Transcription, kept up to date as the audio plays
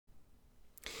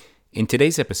In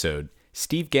today's episode,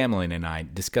 Steve Gamlin and I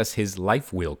discuss his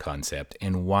life wheel concept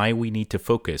and why we need to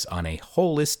focus on a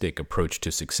holistic approach to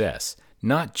success,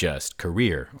 not just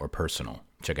career or personal.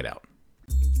 Check it out.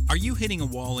 Are you hitting a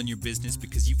wall in your business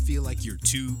because you feel like you're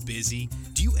too busy?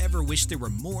 Do you ever wish there were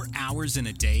more hours in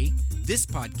a day? This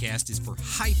podcast is for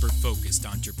hyper-focused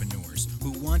entrepreneurs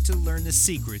who want to learn the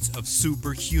secrets of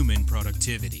superhuman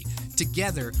productivity.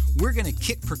 Together, we're going to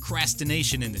kick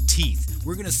procrastination in the teeth.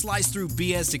 We're going to slice through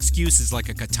BS excuses like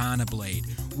a katana blade.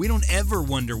 We don't ever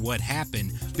wonder what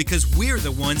happened because we're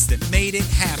the ones that made it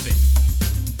happen.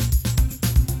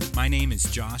 My name is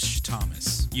Josh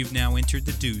Thomas. You've now entered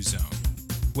the Do Zone.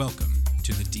 Welcome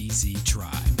to the DZ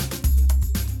Tribe.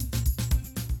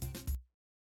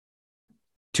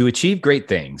 To achieve great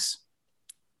things,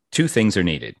 two things are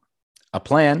needed: a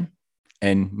plan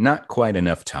and not quite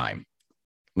enough time.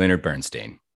 Leonard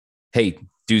Bernstein. Hey,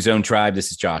 Do Zone Tribe,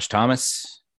 this is Josh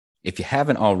Thomas. If you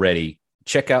haven't already,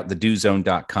 check out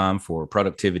thedozone.com for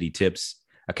productivity tips,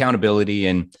 accountability,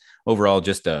 and overall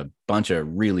just a bunch of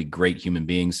really great human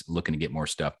beings looking to get more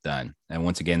stuff done. And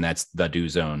once again, that's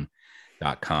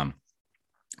thedozone.com.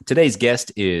 Today's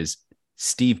guest is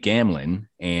Steve Gamlin,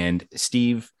 and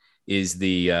Steve is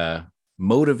the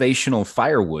motivational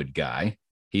firewood guy.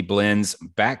 He blends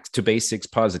back to basics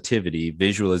positivity,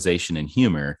 visualization, and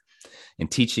humor,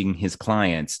 and teaching his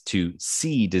clients to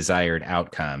see desired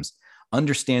outcomes,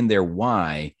 understand their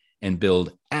why, and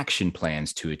build action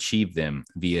plans to achieve them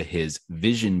via his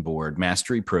Vision Board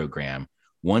Mastery Program,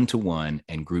 one-to-one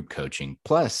and group coaching,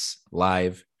 plus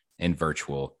live and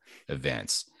virtual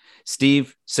events.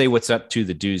 Steve, say what's up to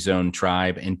the Do Zone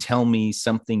Tribe and tell me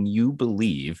something you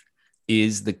believe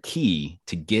is the key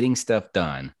to getting stuff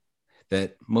done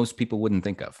that most people wouldn't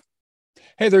think of.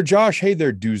 Hey there, Josh. Hey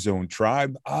there, Do Zone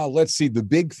Tribe. Let's see, the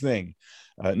big thing.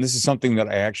 And this is something that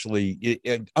I actually,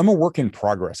 I'm a work in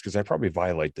progress because I probably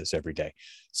violate this every day.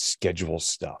 Schedule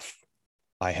stuff.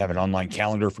 I have an online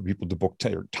calendar for people to book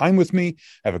time with me.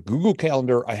 I have a Google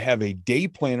Calendar. I have a day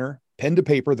planner, pen to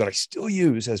paper, that I still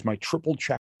use as my triple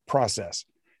check process.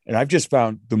 And I've just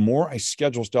found the more I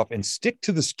schedule stuff and stick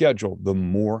to the schedule, the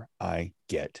more I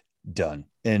get done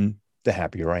and the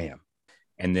happier I am.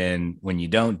 And then when you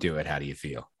don't do it, how do you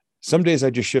feel? Some days I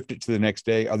just shift it to the next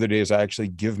day. Other days I actually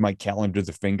give my calendar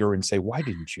the finger and say, why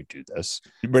didn't you do this?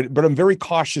 But I'm very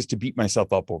cautious to beat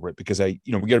myself up over it because we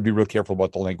got to be real careful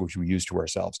about the language we use to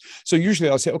ourselves. So usually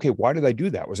I'll say, okay, why did I do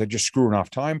that? Was I just screwing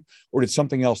off time, or did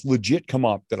something else legit come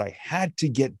up that I had to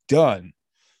get done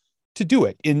to do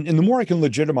it? And the more I can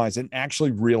legitimize it and actually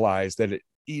realize that it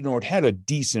had a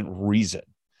decent reason,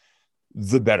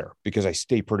 the better, because I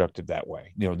stay productive that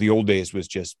way. The old days was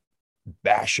just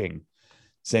bashing,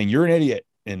 saying you're an idiot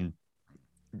and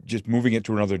just moving it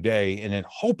to another day and then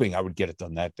hoping I would get it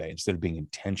done that day instead of being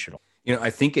intentional. I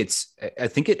think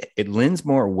it lends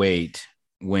more weight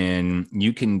when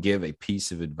you can give a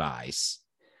piece of advice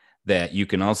that you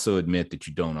can also admit that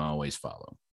you don't always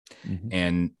follow.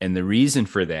 Mm-hmm. And the reason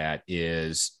for that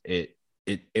is it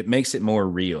makes it more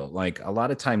real. Like a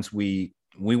lot of times we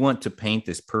want to paint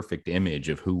this perfect image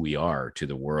of who we are to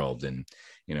the world. And,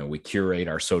 we curate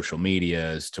our social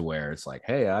medias to where it's like,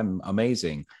 hey, I'm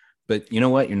amazing. But you know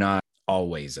what? You're not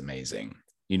always amazing.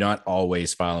 You're not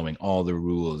always following all the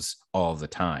rules all the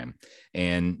time.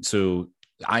 And so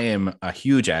I am a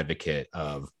huge advocate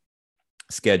of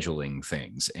scheduling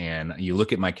things. And you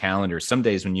look at my calendar, some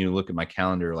days when you look at my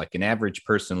calendar, like an average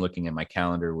person looking at my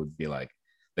calendar would be like,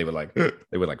 they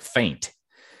would faint,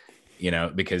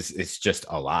 because it's just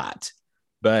a lot.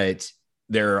 But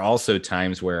there are also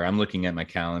times where I'm looking at my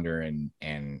calendar and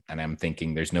I'm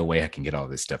thinking there's no way I can get all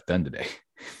this stuff done today.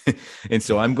 And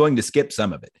so I'm going to skip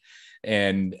some of it.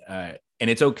 And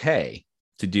it's okay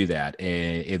to do that.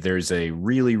 There's a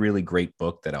really, really great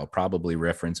book that I'll probably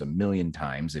reference a million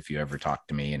times if you ever talk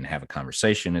to me and have a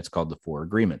conversation. It's called The Four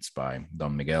Agreements by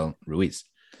Don Miguel Ruiz.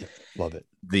 Love it.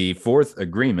 The fourth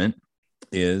agreement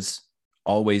is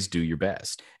always do your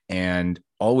best. And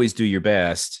always do your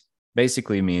best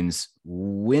basically means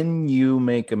when you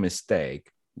make a mistake,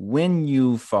 when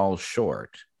you fall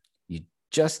short, you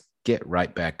just get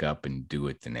right back up and do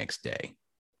it the next day.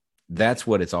 That's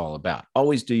what it's all about.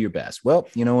 Always do your best. Well,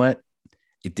 you know what?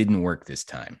 It didn't work this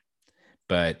time,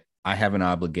 but I have an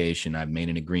obligation. I've made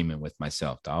an agreement with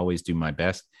myself to always do my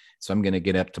best. So I'm going to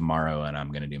get up tomorrow and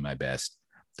I'm going to do my best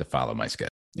to follow my schedule.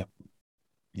 Yep.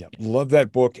 Yeah. Love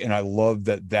that book. And I love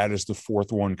that is the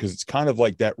fourth one, because it's kind of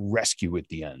like that rescue at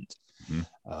the end.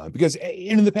 Mm-hmm. Because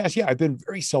in the past, I've been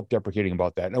very self-deprecating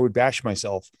about that. And I would bash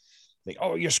myself, think,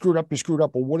 oh, you screwed up.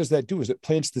 Well, what does that do? Is it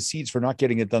plants the seeds for not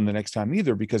getting it done the next time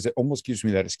either, because it almost gives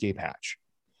me that escape hatch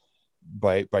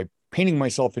by painting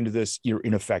myself into this, you're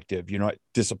ineffective, you're not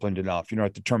disciplined enough, you're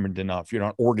not determined enough, you're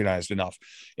not organized enough,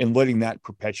 and letting that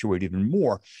perpetuate even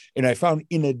more. And I found,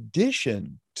 in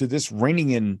addition to this reining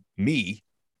in me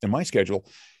and my schedule,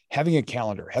 having a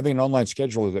calendar, having an online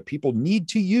scheduler that people need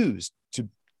to use to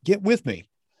get with me,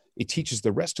 it teaches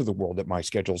the rest of the world that my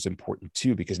schedule is important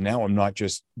too, because now I'm not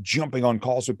just jumping on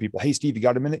calls with people. Hey, Steve, you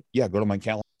got a minute? Yeah, go to my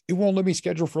calendar. It won't let me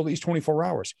schedule for at least 24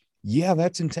 hours. Yeah,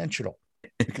 that's intentional.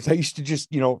 Because I used to just,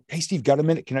 hey, Steve, got a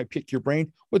minute? Can I pick your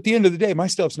brain? Well, at the end of the day, my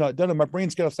stuff's not done and my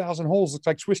brain's got 1,000 holes. Looks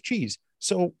like Swiss cheese.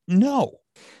 So no.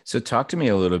 So talk to me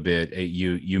a little bit.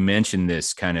 You mentioned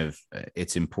this kind of,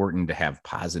 it's important to have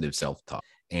positive self-talk.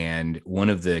 And one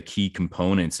of the key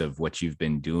components of what you've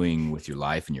been doing with your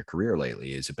life and your career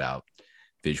lately is about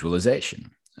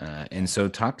visualization. And so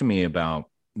talk to me about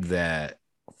that.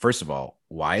 First of all,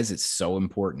 why is it so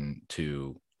important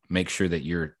to make sure that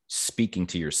you're speaking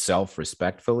to yourself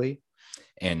respectfully?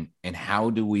 And how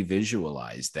do we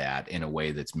visualize that in a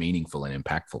way that's meaningful and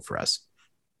impactful for us?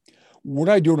 What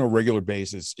I do on a regular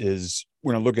basis is,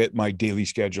 when I look at my daily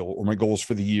schedule or my goals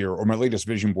for the year or my latest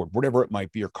vision board, whatever it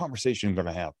might be, or conversation I'm going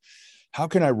to have, how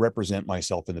can I represent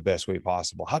myself in the best way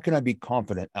possible? How can I be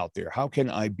confident out there? How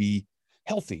can I be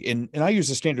healthy? And I use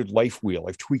a standard life wheel.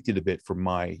 I've tweaked it a bit for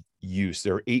my use.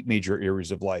 There are 8 major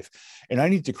areas of life, and I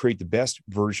need to create the best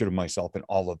version of myself in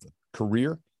all of them: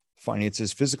 career,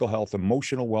 finances, physical health,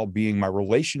 emotional well-being, my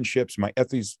relationships, my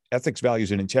ethics,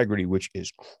 values, and integrity, which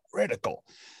is critical,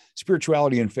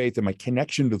 spirituality and faith, and my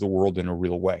connection to the world in a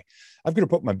real way. I've got to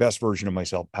put my best version of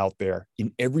myself out there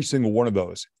in every single one of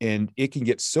those. And it can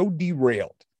get so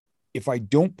derailed if I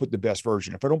don't put the best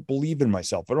version, if I don't believe in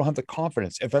myself, if I don't have the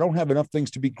confidence, if I don't have enough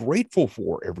things to be grateful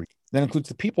for every day. That includes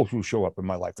the people who show up in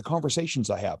my life, the conversations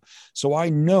I have. So I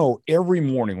know every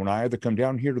morning when I either come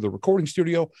down here to the recording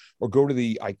studio or go to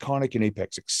the iconic and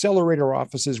Apex Accelerator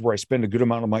offices where I spend a good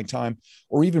amount of my time,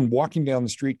 or even walking down the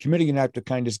street, committing an act of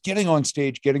kindness, getting on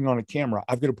stage, getting on a camera,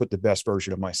 I've got to put the best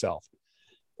version of myself.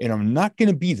 And I'm not going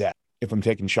to be that if I'm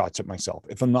taking shots at myself,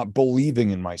 if I'm not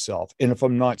believing in myself, and if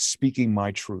I'm not speaking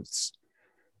my truths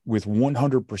with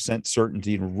 100%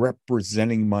 certainty and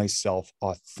representing myself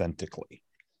authentically.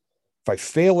 If I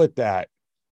fail at that,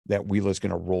 that wheel is going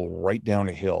to roll right down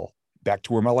a hill back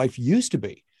to where my life used to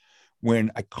be,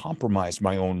 when I compromised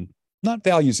my own, not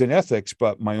values and ethics,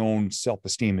 but my own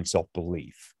self-esteem and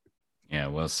self-belief. Yeah,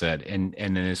 well said. And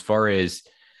then as far as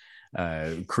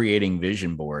creating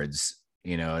vision boards,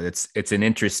 it's an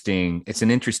interesting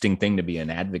thing to be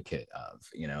an advocate of,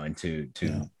 and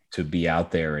to be out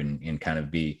there and kind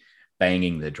of be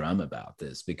banging the drum about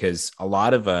this, because a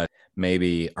lot of us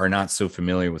maybe are not so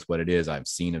familiar with what it is. I've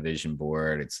seen a vision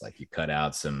board. It's like you cut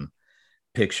out some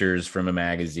pictures from a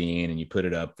magazine and you put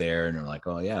it up there and you're like,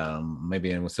 oh yeah,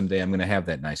 maybe someday I'm going to have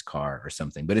that nice car or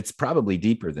something, but it's probably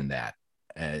deeper than that.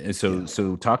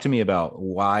 So talk to me about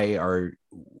why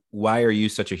are you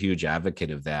such a huge advocate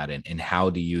of that, and how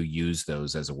do you use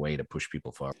those as a way to push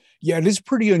people forward? Yeah, it is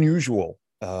pretty unusual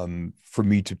for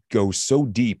me to go so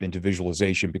deep into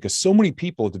visualization, because so many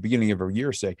people at the beginning of every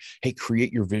year say, hey,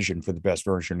 create your vision for the best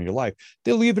version of your life.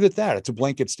 They'll leave it at that. It's a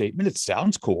blanket statement. It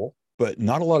sounds cool, but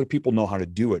not a lot of people know how to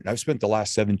do it. And I've spent the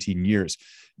last 17 years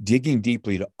digging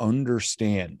deeply to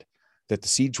understand that the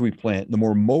seeds we plant, the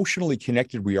more emotionally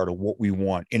connected we are to what we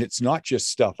want. And it's not just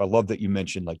stuff. I love that you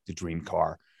mentioned like the dream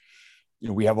car.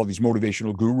 We have all these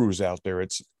motivational gurus out there.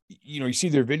 It's, you see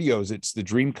their videos. It's the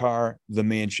dream car, the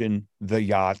mansion, the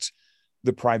yacht,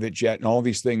 the private jet, and all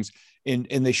these things. And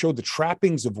they show the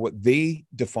trappings of what they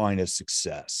define as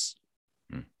success.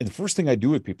 And the first thing I do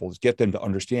with people is get them to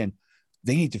understand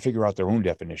they need to figure out their own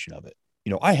definition of it.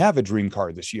 I have a dream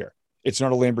car this year. It's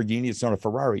not a Lamborghini. It's not a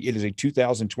Ferrari. It is a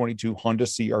 2022 Honda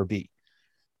CRV,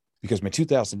 because my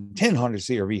 2010 Honda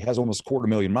CRV has almost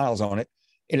 250,000 miles on it,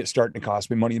 and it's starting to cost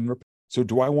me money in repair. So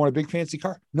do I want a big fancy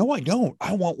car? No, I don't.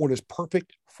 I want what is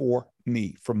perfect for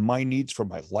me, for my needs, for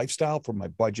my lifestyle, for my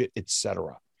budget,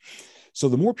 etc. So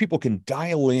the more people can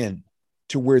dial in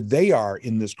to where they are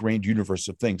in this grand universe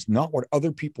of things, not what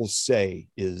other people say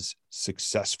is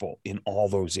successful in all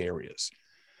those areas,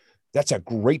 that's a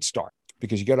great start,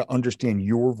 because you got to understand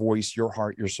your voice, your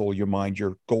heart, your soul, your mind,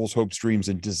 your goals, hopes, dreams,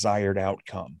 and desired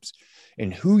outcomes,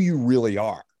 and who you really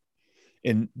are.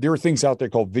 And there are things out there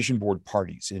called vision board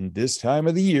parties. And this time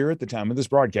of the year, at the time of this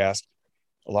broadcast,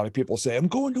 a lot of people say, I'm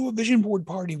going to a vision board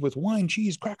party with wine,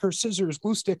 cheese, crackers, scissors,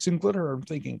 glue sticks, and glitter. I'm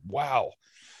thinking, wow,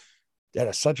 that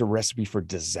is such a recipe for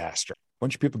disaster. A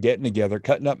bunch of people getting together,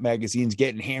 cutting up magazines,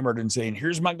 getting hammered and saying,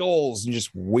 here's my goals, and just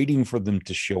waiting for them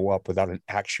to show up without an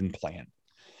action plan.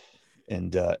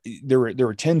 And there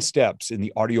are 10 steps in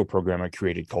the audio program I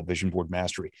created called Vision Board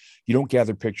Mastery. You don't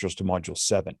gather pictures to module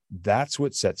 7. That's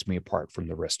what sets me apart from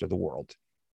the rest of the world.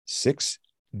 6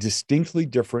 distinctly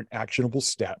different actionable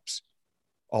steps,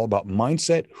 all about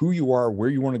mindset, who you are, where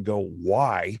you want to go,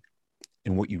 why,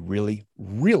 and what you really,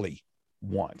 really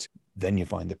want. Then you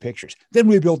find the pictures. Then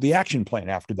we build the action plan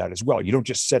after that as well. You don't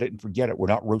just set it and forget it. We're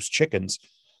not roast chickens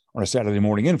on a Saturday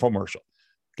morning infomercial.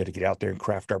 Got to get out there and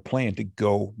craft our plan to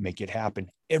go make it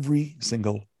happen every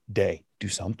single day. Do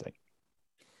something.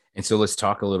 And so let's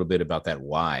talk a little bit about that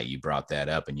why. You brought that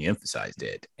up and you emphasized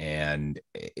it. And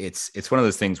it's one of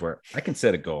those things where I can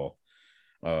set a goal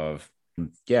of,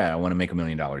 I want to make $1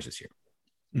 million this year.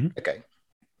 Mm-hmm. Okay.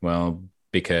 Well,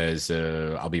 because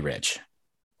I'll be rich.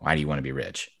 Why do you want to be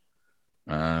rich?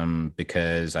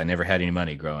 Because I never had any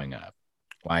money growing up.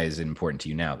 Why is it important to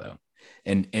you now, though?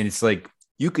 And it's like,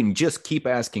 you can just keep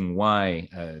asking why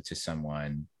to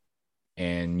someone,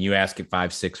 and you ask it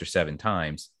 5, 6, or 7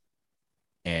 times,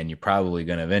 and you're probably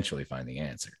going to eventually find the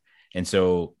answer. And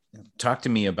so talk to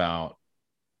me about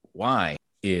why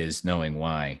is knowing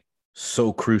why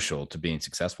so crucial to being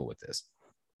successful with this.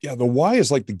 Yeah, the why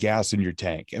is like the gas in your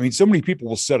tank. I mean, so many people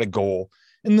will set a goal,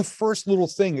 and the first little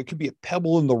thing, it could be a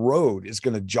pebble in the road, is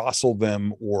going to jostle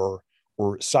them or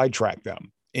sidetrack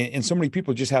them. And so many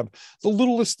people just have the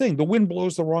littlest thing. The wind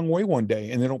blows the wrong way one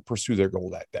day, and they don't pursue their goal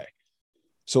that day.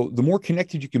 So the more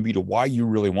connected you can be to why you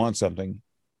really want something,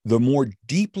 the more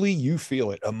deeply you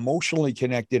feel it, emotionally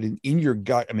connected and in your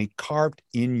gut, carved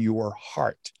in your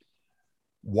heart,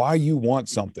 why you want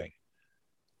something.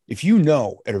 If you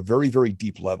know at a very, very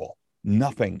deep level,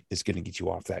 nothing is going to get you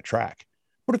off that track.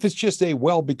 But if it's just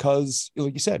because,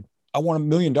 like you said, I want $1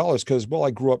 million because,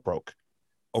 I grew up broke.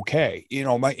 Okay.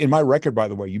 In my record, by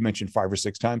the way, you mentioned 5 or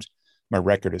 6 times, my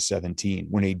record is 17.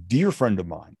 When a dear friend of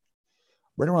mine,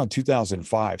 right around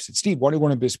 2005, said, Steve, why do you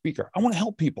want to be a speaker? I want to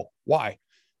help people. Why?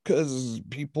 Because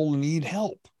people need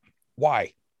help.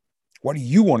 Why? Why do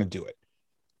you want to do it?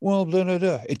 Well,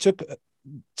 it took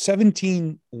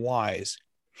 17 whys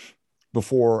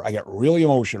before I got really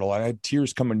emotional. I had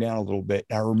tears coming down a little bit.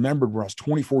 And I remembered when I was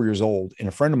 24 years old, and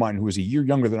a friend of mine who was a year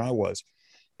younger than I was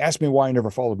asked me why I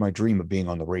never followed my dream of being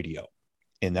on the radio.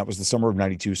 And that was the summer of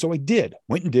 92. So I did,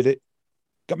 went and did it,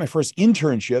 got my first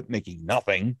internship making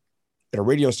nothing at a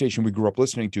radio station we grew up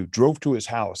listening to, drove to his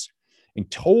house and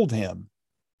told him,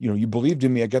 you believed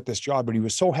in me, I got this job. And he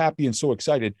was so happy and so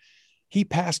excited. He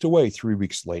passed away 3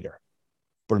 weeks later,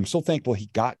 but I'm so thankful he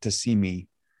got to see me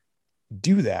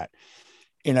do that.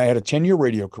 And I had a 10-year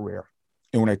radio career.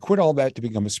 And when I quit all that to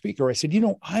become a speaker, I said,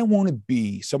 I want to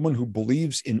be someone who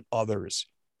believes in others,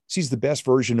 sees the best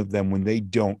version of them when they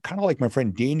don't, kind of like my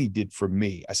friend Danny did for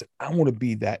me. I said, I want to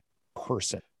be that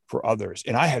person for others.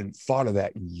 And I hadn't thought of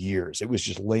that in years. It was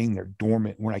just laying there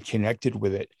dormant. When I connected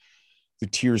with it, the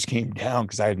tears came down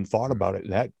because I hadn't thought about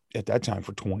it at that time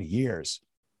for 20 years.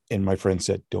 And my friend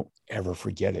said, don't ever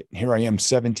forget it. And here I am,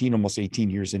 17, almost 18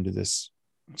 years into this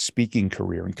speaking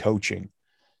career and coaching.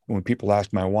 And when people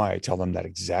ask my why, I tell them that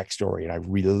exact story and I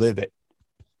relive it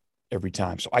every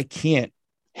time. So I can't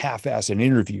half-ass an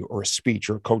interview or a speech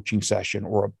or a coaching session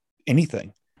or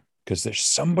anything, because there's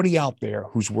somebody out there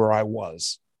who's where I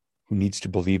was, who needs to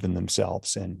believe in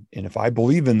themselves. And if I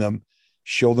believe in them,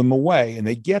 show them a way, and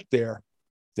they get there,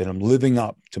 then I'm living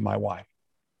up to my why.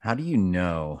 How do you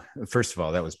know? First of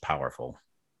all, that was powerful.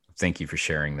 Thank you for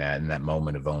sharing that in that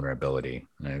moment of vulnerability.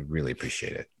 I really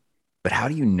appreciate it. But how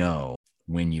do you know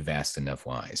when you've asked enough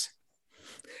whys?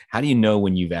 How do you know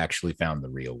when you've actually found the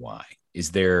real why?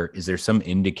 Is there some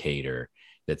indicator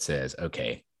that says,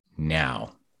 okay,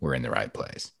 now we're in the right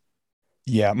place?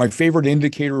 Yeah. My favorite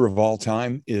indicator of all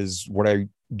time is what I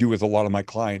do with a lot of my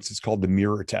clients. It's called the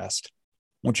mirror test.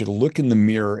 I want you to look in the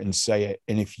mirror and say it.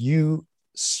 And if you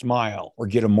smile or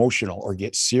get emotional or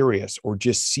get serious or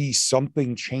just see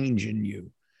something change in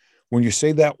you, when you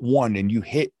say that one and you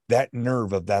hit that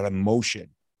nerve of that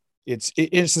emotion, it's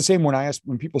the same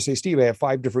when people say, Steve, I have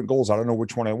 5 different goals. I don't know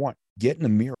which one I want. Get in the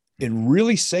mirror and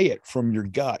really say it from your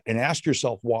gut and ask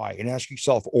yourself why, and ask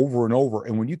yourself over and over.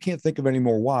 And when you can't think of any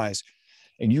more whys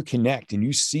and you connect and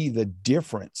you see the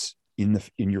difference in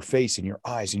your face, in your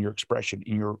eyes, in your expression,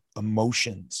 in your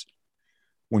emotions,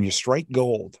 when you strike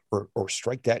gold or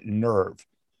strike that nerve,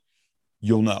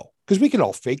 you'll know. Because we can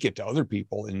all fake it to other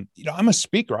people. And, I'm a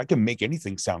speaker. I can make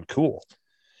anything sound cool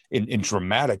and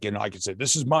dramatic. And I can say,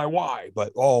 this is my why.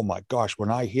 But, oh, my gosh, when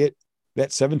I hit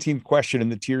that 17th question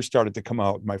and the tears started to come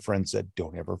out, my friend said,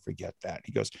 don't ever forget that.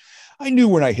 He goes, I knew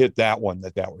when I hit that one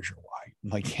that was your why. I'm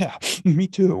like, yeah, me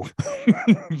too.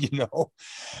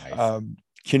 Nice.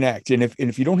 Connect. And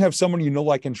if you don't have someone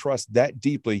like and trust that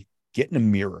deeply, get in a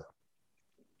mirror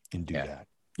and do Yeah. that.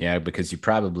 Yeah, because you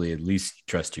probably at least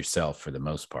trust yourself for the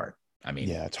most part. I mean,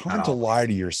 yeah, it's hard to lie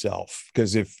to yourself,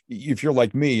 because if you're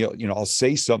like me, you know, I'll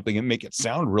say something and make it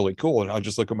sound really cool, and I'll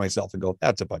just look at myself and go,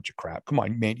 that's a bunch of crap. Come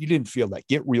on, man, you didn't feel that.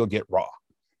 Get real, get raw.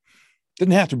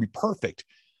 Doesn't have to be perfect,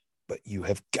 but you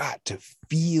have got to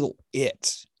feel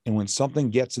it. And when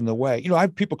something gets in the way, you know, I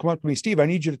have people come up to me, Steve, I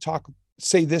need you to talk,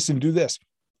 say this and do this.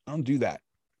 I don't do that.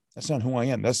 That's not who I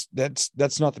am. That's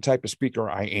not the type of speaker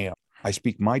I am. I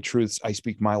speak my truths. I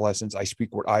speak my lessons. I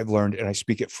speak what I've learned, and I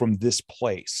speak it from this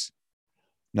place.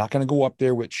 Not going to go up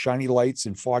there with shiny lights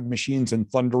and fog machines and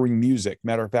thundering music.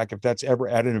 Matter of fact, if that's ever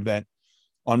at an event,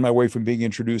 on my way from being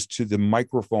introduced to the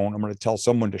microphone, I'm going to tell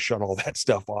someone to shut all that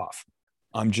stuff off.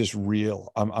 I'm just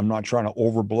real. I'm not trying to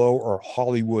overblow or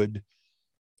Hollywood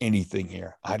anything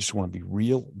here. I just want to be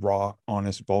real, raw,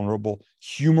 honest, vulnerable,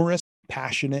 humorous,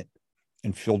 passionate,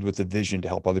 and filled with a vision to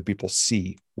help other people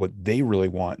see what they really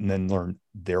want and then learn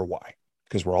their why,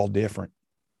 because we're all different.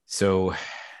 So,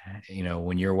 you know,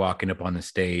 when you're walking up on the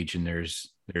stage and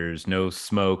there's no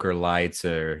smoke or lights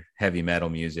or heavy metal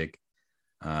music,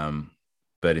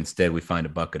 but instead we find a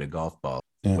bucket of golf balls.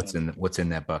 Yeah. What's in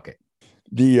that bucket?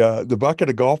 The bucket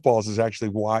of golf balls is actually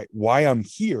why I'm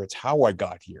here. It's how I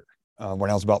got here. When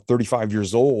I was about 35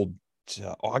 years old,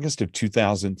 August of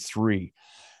 2003.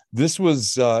 This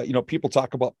was, you know, people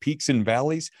talk about peaks and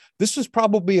valleys. This was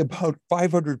probably about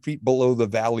 500 feet below the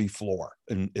valley floor.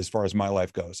 And as far as my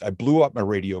life goes, I blew up my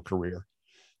radio career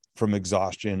from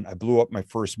exhaustion. I blew up my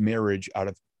first marriage out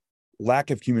of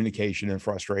lack of communication and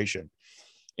frustration,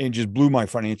 and just blew my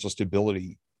financial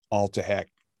stability all to heck,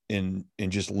 and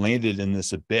just landed in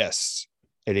this abyss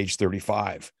at age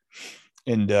 35.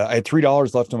 And I had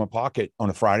 $3 left in my pocket on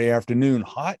a Friday afternoon,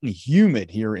 hot and humid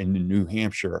here in New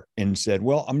Hampshire, and said,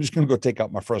 well, I'm just going to go take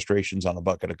out my frustrations on a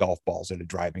bucket of golf balls at a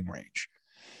driving range.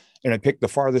 And I picked the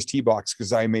farthest tee box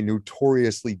because I'm a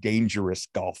notoriously dangerous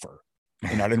golfer,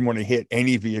 and I didn't want to hit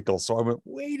any vehicle. So I went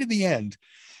way to the end.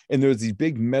 And there's these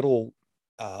big metal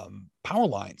power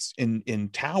lines in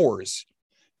towers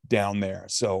down there.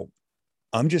 So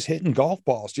I'm just hitting golf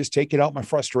balls, just taking out my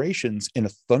frustrations. And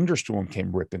a thunderstorm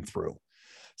came ripping through.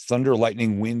 Thunder,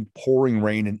 lightning, wind, pouring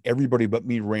rain, and everybody but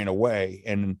me ran away.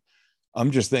 And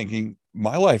I'm just thinking,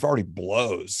 my life already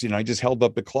blows. You know, I just held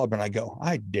up the club and I go,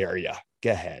 I dare you.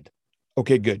 Go ahead.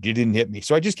 Okay, good. You didn't hit me.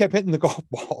 So I just kept hitting the golf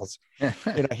balls.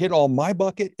 And I hit all my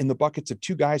bucket and the buckets of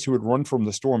two guys who had run from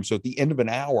the storm. So at the end of an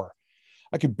hour,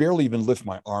 I could barely even lift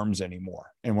my arms anymore.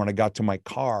 And when I got to my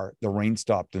car, the rain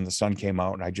stopped and the sun came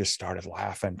out, and I just started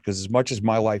laughing, because as much as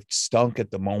my life stunk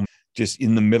at the moment, just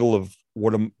in the middle of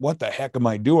what the heck am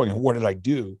I doing? And what did I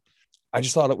do? I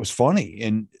just thought it was funny.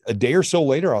 And a day or so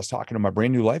later, I was talking to my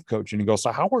brand new life coach, and he goes,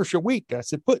 so how was your week? And I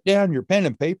said, put down your pen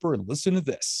and paper and listen to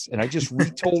this. And I just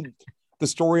retold the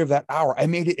story of that hour. I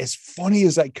made it as funny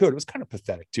as I could. It was kind of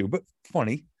pathetic too, but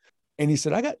funny. And he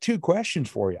said, I got two questions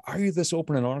for you. Are you this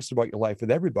open and honest about your life with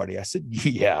everybody? I said,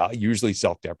 yeah, usually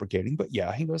self-deprecating, but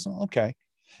yeah. He goes, oh, okay.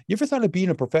 You ever thought of being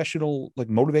a professional, like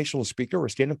motivational speaker or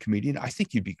stand-up comedian? I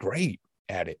think you'd be great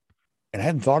at it. And I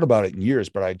hadn't thought about it in years,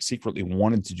 but I'd secretly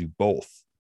wanted to do both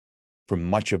for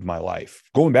much of my life.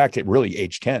 Going back to really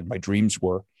age 10, my dreams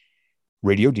were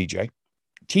radio DJ,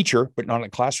 teacher, but not in a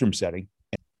classroom setting.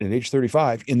 And at age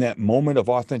 35, in that moment of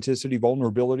authenticity,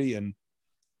 vulnerability, and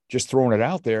just throwing it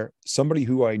out there, somebody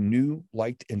who I knew,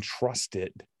 liked, and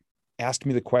trusted asked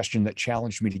me the question that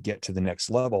challenged me to get to the next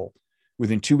level.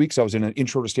 Within 2 weeks, I was in an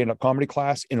intro to stand-up comedy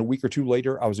class. And a week or two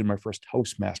later, I was in my first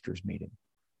Toastmasters meeting.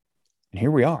 And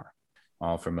here we are.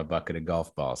 All from a bucket of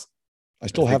golf balls. I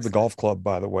still have the golf club,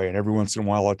 by the way. And every once in a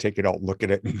while, I'll take it out, look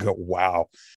at it, and go, wow,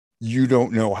 you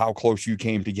don't know how close you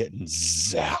came to getting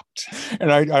zapped.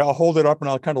 And I'll hold it up and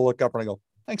I'll kind of look up and I go,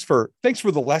 thanks for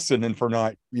the lesson and for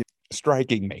not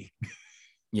striking me.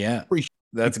 Yeah,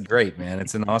 that's great, man.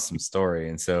 It's an awesome story.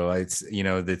 And so it's, you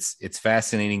know, it's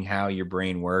fascinating how your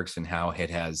brain works and how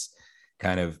it has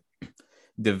kind of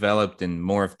developed and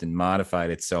morphed and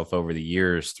modified itself over the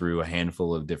years through a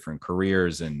handful of different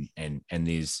careers and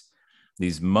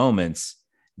these moments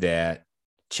that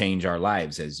change our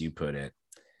lives, as you put it.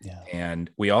 Yeah.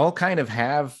 And we all kind of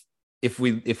have, if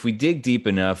we dig deep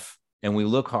enough and we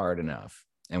look hard enough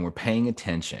and we're paying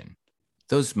attention,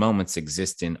 those moments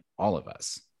exist in all of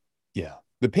us. Yeah.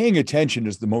 The paying attention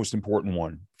is the most important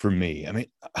one for me. I mean,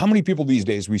 how many people these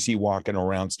days we see walking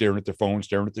around staring at their phone,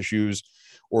 staring at their shoes,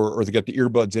 or they got the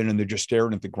earbuds in and they're just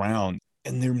staring at the ground,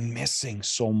 and they're missing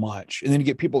so much. And then you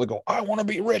get people that go, I want to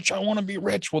be rich. I want to be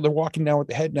rich. Well, they're walking down with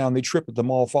the head down. They trip at the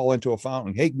mall, fall into a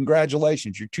fountain. Hey,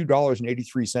 congratulations. You're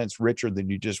 $2.83 richer than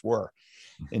you just were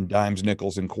in dimes,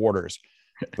 nickels, and quarters.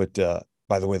 But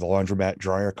by the way, the laundromat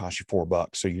dryer costs you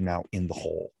 $4. So you're now in the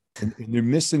hole. And they're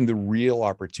missing the real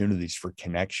opportunities for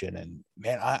connection. And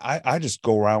man, I just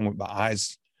go around with my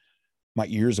eyes, my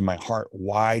ears, and my heart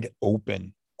wide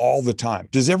open all the time.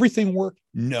 Does everything work?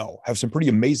 No. Have some pretty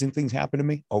amazing things happen to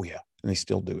me? Oh, yeah. And they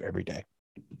still do every day.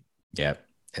 Yeah.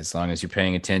 As long as you're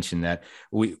paying attention, that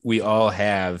we all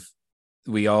have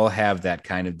that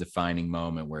kind of defining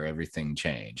moment where everything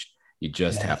changed. You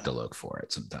just have to look for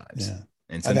it sometimes. Yeah.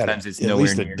 And sometimes it's at nowhere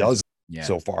least near. a dozen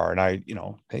so far. And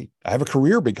hey, I have a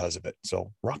career because of it.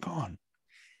 So rock on.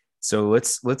 So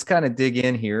let's kind of dig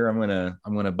in here. I'm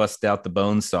gonna bust out the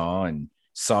bone saw and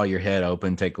saw your head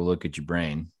open, take a look at your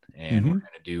brain, and we're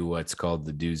gonna do what's called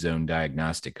the do zone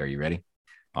diagnostic. Are you ready?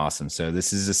 Awesome. So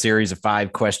this is a series of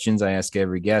 5 questions I ask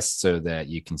every guest so that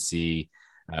you can see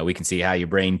we can see how your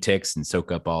brain ticks and soak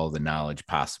up all the knowledge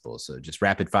possible. So just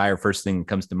rapid fire. First thing that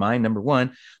comes to mind. Number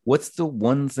 1, what's the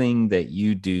one thing that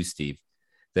you do, Steve,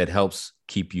 that helps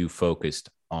keep you focused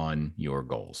on your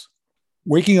goals?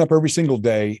 Waking up every single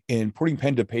day and putting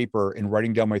pen to paper and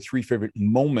writing down my 3 favorite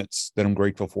moments that I'm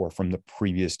grateful for from the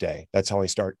previous day. That's how I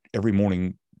start every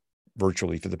morning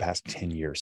virtually for the past 10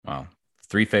 years. Wow.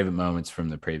 3 favorite moments from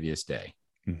the previous day.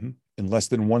 In less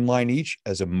than 1 line each,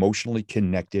 as emotionally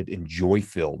connected and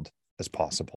joy-filled as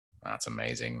possible. That's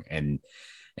amazing. And,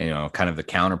 kind of the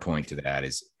counterpoint to that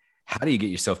is, how do you get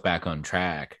yourself back on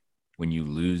track when you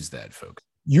lose that focus?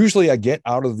 Usually I get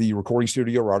out of the recording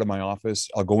studio or out of my office.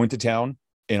 I'll go into town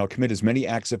and I'll commit as many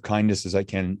acts of kindness as I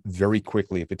can very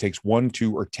quickly. If it takes 1,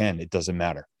 2, or 10, it doesn't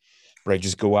matter. But I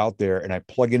just go out there and I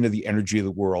plug into the energy of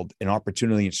the world, an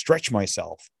opportunity, and stretch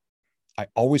myself. I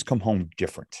always come home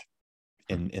different.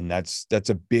 And that's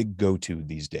a big go-to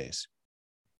these days.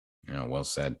 Well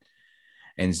said.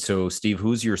 And so, Steve,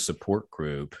 who's your support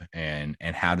group and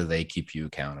how do they keep you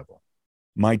accountable?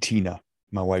 My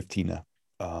wife, Tina.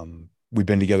 We've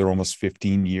been together almost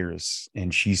 15 years,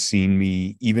 and she's seen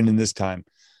me, even in this time,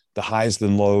 the highs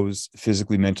and lows,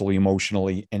 physically, mentally,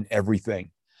 emotionally, and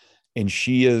everything. And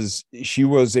she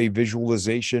was a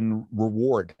visualization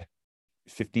reward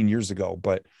 15 years ago,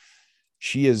 but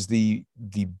she is the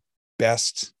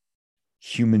best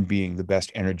human being, the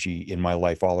best energy in my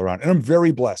life all around. And I'm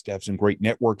very blessed to have some great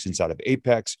networks inside of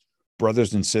Apex,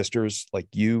 brothers and sisters like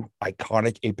you,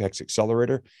 iconic Apex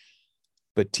Accelerator.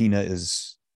 But Tina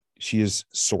is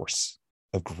source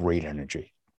of great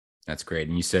energy. That's great.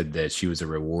 And you said that she was a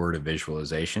reward of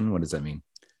visualization. What does that mean?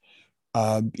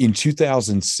 In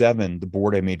 2007, the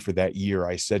board I made for that year,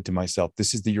 I said to myself,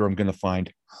 this is the year I'm going to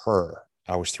find her.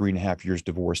 I was 3.5 years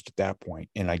divorced at that point,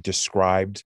 and I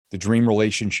described the dream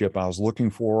relationship I was looking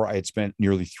for. I had spent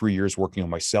nearly 3 years working on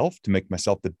myself to make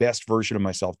myself the best version of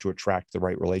myself to attract the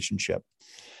right relationship.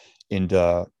 And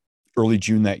early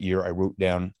June that year, I wrote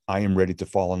down, I am ready to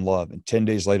fall in love. And 10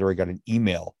 days later, I got an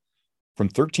email from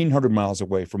 1,300 miles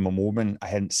away from a woman I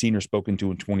hadn't seen or spoken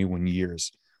to in 21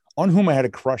 years, on whom I had a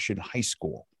crush in high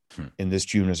school. And this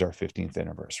June is our 15th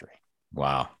anniversary.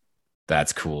 Wow.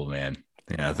 That's cool, man.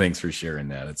 Yeah, thanks for sharing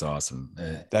that. It's awesome.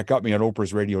 That got me on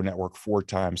Oprah's radio network 4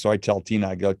 times. So I tell Tina,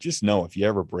 I go, just know if you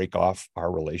ever break off our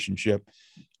relationship,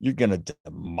 you're going to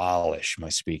demolish my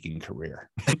speaking career.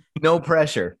 No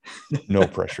pressure. No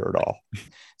pressure at all.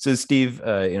 So, Steve,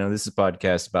 this is a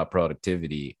podcast about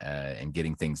productivity and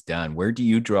getting things done. Where do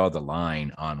you draw the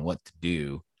line on what to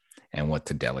do and what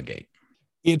to delegate?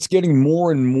 It's getting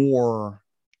more and more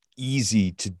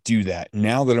easy to do that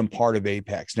now that I'm part of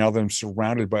Apex, now that I'm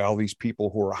surrounded by all these people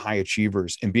who are high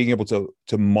achievers, and being able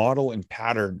to model and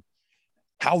pattern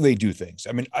how they do things.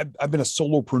 I mean, I've been a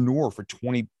solopreneur for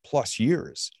 20 plus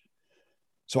years.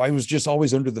 So I was just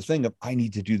always under the thing of, I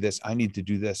need to do this. I need to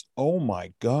do this. Oh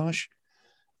my gosh.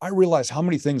 I realize how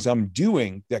many things I'm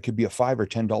doing that could be a $5 or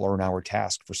 $10 an hour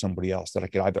task for somebody else that I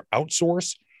could either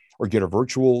outsource or get a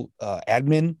virtual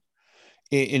admin.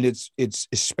 And it's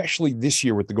especially this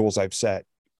year with the goals I've set,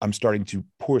 I'm starting to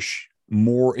push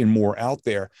more and more out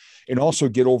there, and also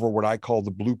get over what I call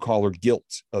the blue collar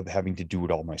guilt of having to do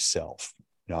it all myself.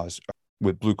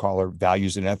 With blue collar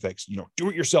values and ethics, do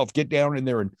it yourself, get down in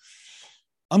there. And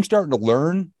I'm starting to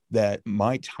learn that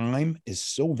my time is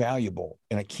so valuable,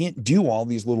 and I can't do all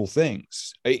these little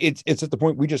things. It's at the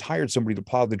point we just hired somebody to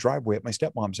plow the driveway at my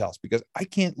stepmom's house because I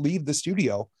can't leave the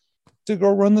studio to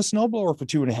go run the snowblower for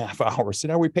 2.5 hours. So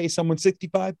now we pay someone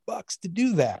 $65 to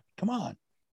do that. Come on.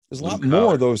 There's a lot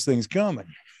more of those things coming.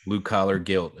 Blue collar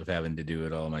guilt of having to do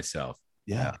it all myself.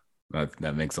 Yeah.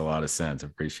 That makes a lot of sense. I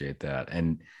appreciate that.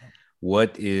 And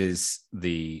what is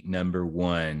the number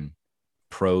one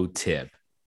pro tip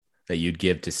that you'd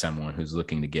give to someone who's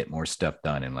looking to get more stuff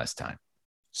done in less time?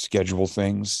 Schedule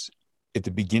things at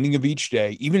the beginning of each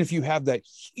day, even if you have that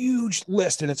huge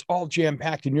list and it's all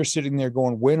jam-packed and you're sitting there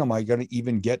going, when am I going to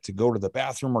even get to go to the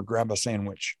bathroom or grab a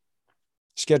sandwich?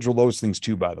 Schedule those things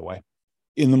too, by the way.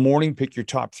 In the morning, pick your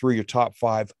top 3 or top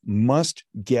 5 must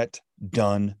get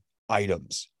done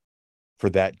items for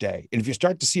that day. And if you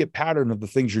start to see a pattern of the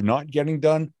things you're not getting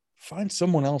done, find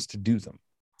someone else to do them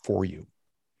for you.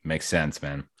 Makes sense,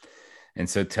 man. And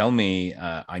so tell me,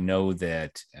 I know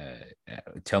that,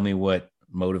 tell me what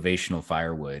Motivational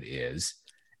Firewood is,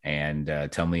 and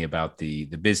tell me about the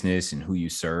business and who you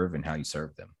serve and how you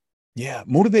serve them. Yeah.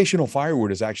 Motivational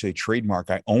Firewood is actually a trademark.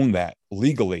 I own that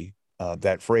legally,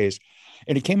 that phrase.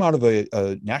 And it came out of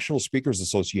a National Speakers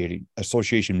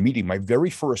Association meeting, my very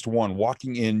first one,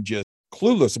 walking in just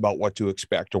clueless about what to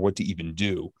expect or what to even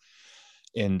do.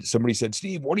 And somebody said,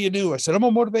 Steve, what do you do? I said, I'm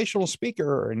a motivational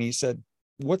speaker. And he said,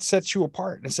 what sets you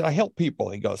apart? And I said, I help people.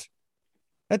 He goes,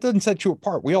 that doesn't set you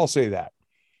apart. We all say that.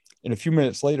 And a few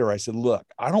minutes later, I said, look,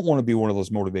 I don't want to be one of those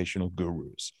motivational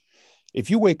gurus. If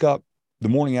you wake up the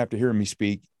morning after hearing me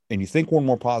speak and you think one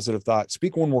more positive thought,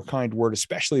 speak one more kind word,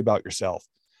 especially about yourself,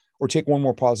 or take one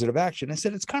more positive action. I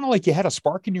said, it's kind of like you had a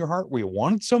spark in your heart where you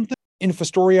wanted something. And if a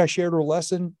story I shared or a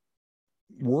lesson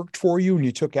worked for you and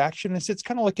you took action, I said, it's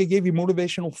kind of like I gave you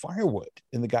motivational firewood.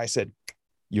 And the guy said,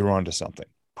 you're onto something.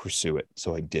 Pursue it.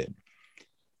 So I did.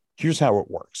 Here's how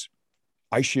it works.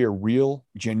 I share real,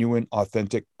 genuine,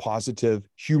 authentic, positive,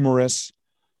 humorous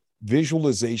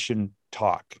visualization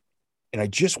talk. And I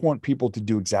just want people to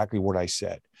do exactly what I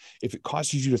said. If it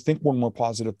causes you to think one more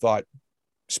positive thought,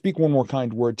 speak one more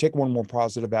kind word, take one more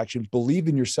positive action, believe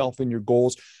in yourself and your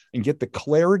goals, and get the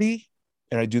clarity.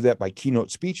 And I do that by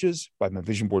keynote speeches, by my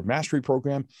vision board mastery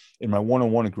program, in my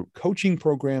one-on-one and group coaching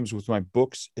programs, with my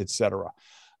books, etc.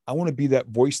 I want to be that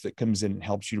voice that comes in and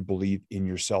helps you to believe in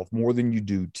yourself more than you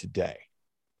do today,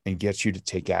 and gets you to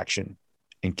take action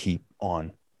and keep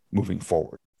on moving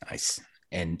forward. Nice.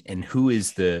 And who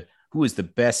is the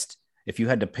best, if you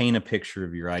had to paint a picture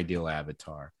of your ideal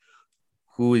avatar,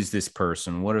 who is this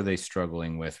person? What are they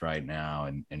struggling with right now?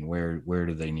 And where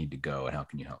do they need to go? And how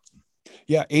can you help them?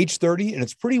 Yeah. Age 30, and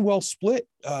it's pretty well split,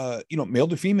 male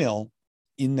to female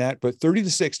in that, but 30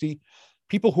 to 60,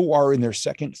 people who are in their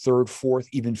second, third, fourth,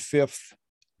 even fifth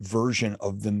version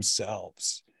of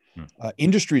themselves.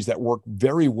 Industries that work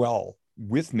very well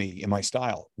with me in my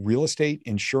style: real estate,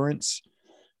 insurance,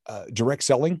 direct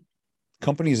selling,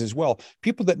 companies as well.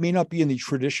 People that may not be in the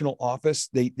traditional office,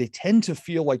 they tend to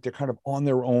feel like they're kind of on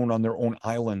their own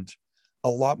island, a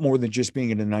lot more than just being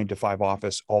in a 9-to-5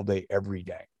 office all day, every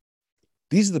day.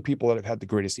 These are the people that I've had the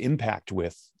greatest impact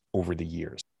with over the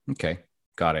years. Okay,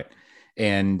 got it.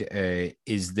 And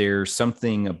is there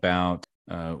something about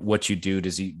what you do?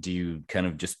 Do you kind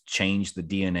of just change the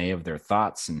DNA of their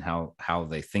thoughts and how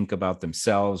they think about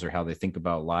themselves or how they think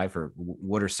about life? Or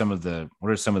what are some of the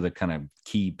kind of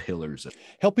key pillars of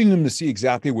helping them to see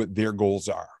exactly what their goals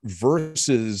are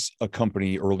versus a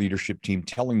company or a leadership team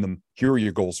telling them, here are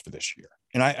your goals for this year?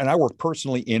 And I work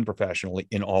personally and professionally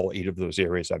in all 8 of those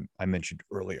areas I mentioned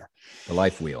earlier. The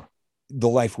life wheel. The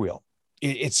life wheel.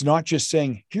 It's not just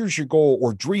saying, here's your goal,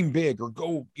 or dream big, or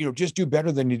go, just do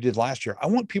better than you did last year. I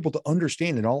want people to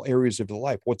understand in all areas of their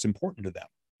life what's important to them.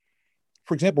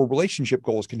 For example, relationship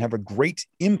goals can have a great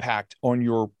impact on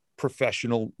your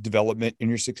professional development and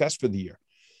your success for the year.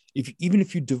 Even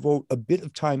if you devote a bit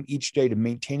of time each day to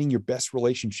maintaining your best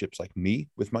relationships, like me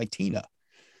with my Tina,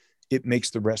 it makes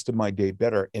the rest of my day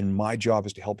better. And my job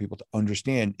is to help people to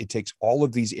understand it takes all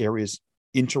of these areas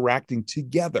interacting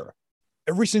together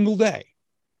every single day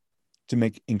to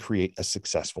make and create a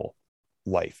successful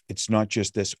life. It's not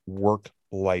just this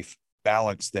work-life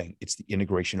balance thing. It's the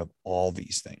integration of all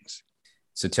these things.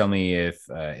 So tell me if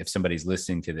somebody's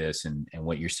listening to this and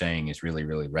what you're saying is really,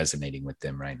 really resonating with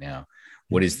them right now,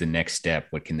 what is the next step?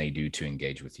 What can they do to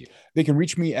engage with you? They can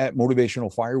reach me at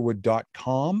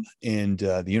motivationalfirewood.com, and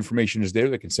the information is there.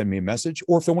 They can send me a message,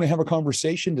 or if they want to have a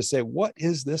conversation to say, what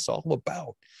is this all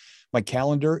about? My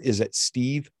calendar is at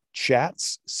stevechats.com.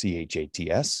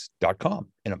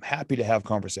 And I'm happy to have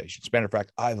conversations. Matter of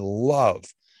fact, I love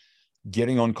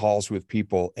getting on calls with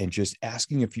people and just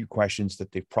asking a few questions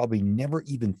that they've probably never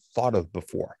even thought of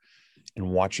before,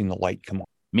 and watching the light come on.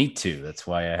 Me too. That's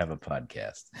why I have a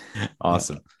podcast.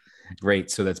 Awesome. Yeah. Great.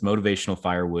 So that's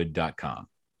motivationalfirewood.com.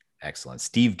 Excellent.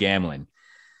 Steve Gamlin,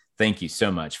 thank you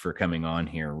so much for coming on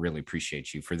here. Really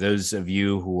appreciate you. For those of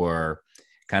you who are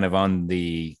kind of on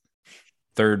the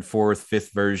 3rd, 4th,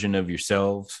 5th version of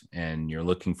yourselves, and you're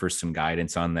looking for some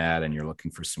guidance on that, and you're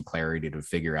looking for some clarity to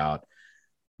figure out,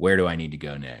 where do I need to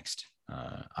go next?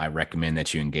 I recommend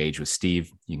that you engage with Steve.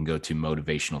 You can go to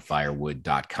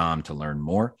motivationalfirewood.com to learn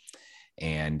more.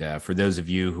 And for those of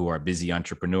you who are busy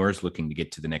entrepreneurs looking to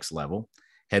get to the next level,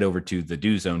 head over to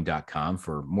thedozone.com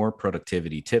for more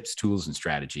productivity tips, tools, and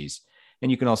strategies.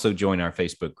 And you can also join our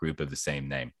Facebook group of the same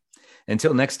name.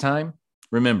 Until next time,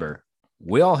 remember,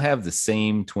 we all have the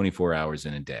same 24 hours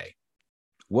in a day.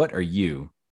 What are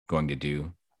you going to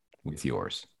do with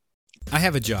yours? I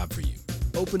have a job for you.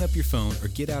 Open up your phone or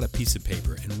get out a piece of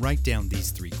paper and write down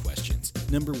these 3 questions.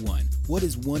 Number 1, what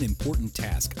is one important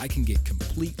task I can get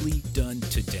completely done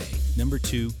today? Number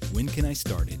 2, when can I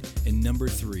start it? And number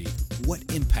 3, what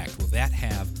impact will that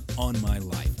have on my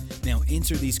life? Now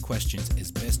answer these questions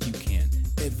as best you can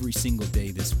every single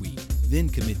day this week. Then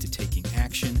commit to taking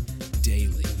action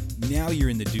daily. Now you're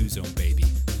in the Do Zone, baby.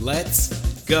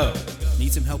 Let's go.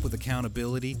 Need some help with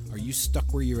accountability? Are you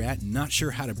stuck where you're at and not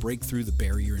sure how to break through the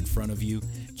barrier in front of you?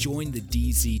 Join the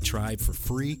DZ tribe for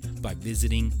free by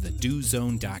visiting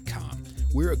thedozone.com.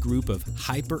 We're a group of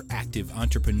hyperactive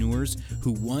entrepreneurs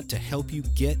who want to help you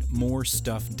get more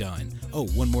stuff done. Oh,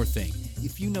 one more thing.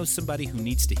 If you know somebody who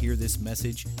needs to hear this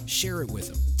message, share it with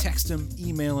them. Text them,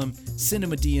 email them, send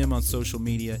them a DM on social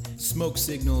media, smoke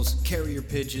signals, carrier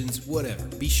pigeons, whatever.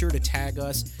 Be sure to tag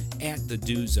us at the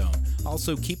Do Zone.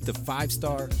 Also, keep the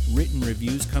 5-star written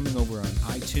reviews coming over on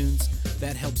iTunes.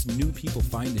 That helps new people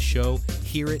find the show,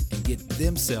 hear it, and get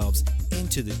themselves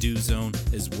into the Do Zone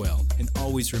as well. And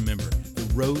always remember, the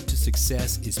road to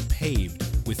success is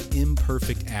paved with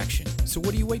imperfect action. So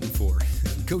what are you waiting for?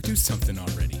 Go do something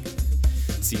already.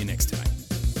 See you next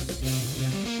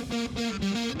time.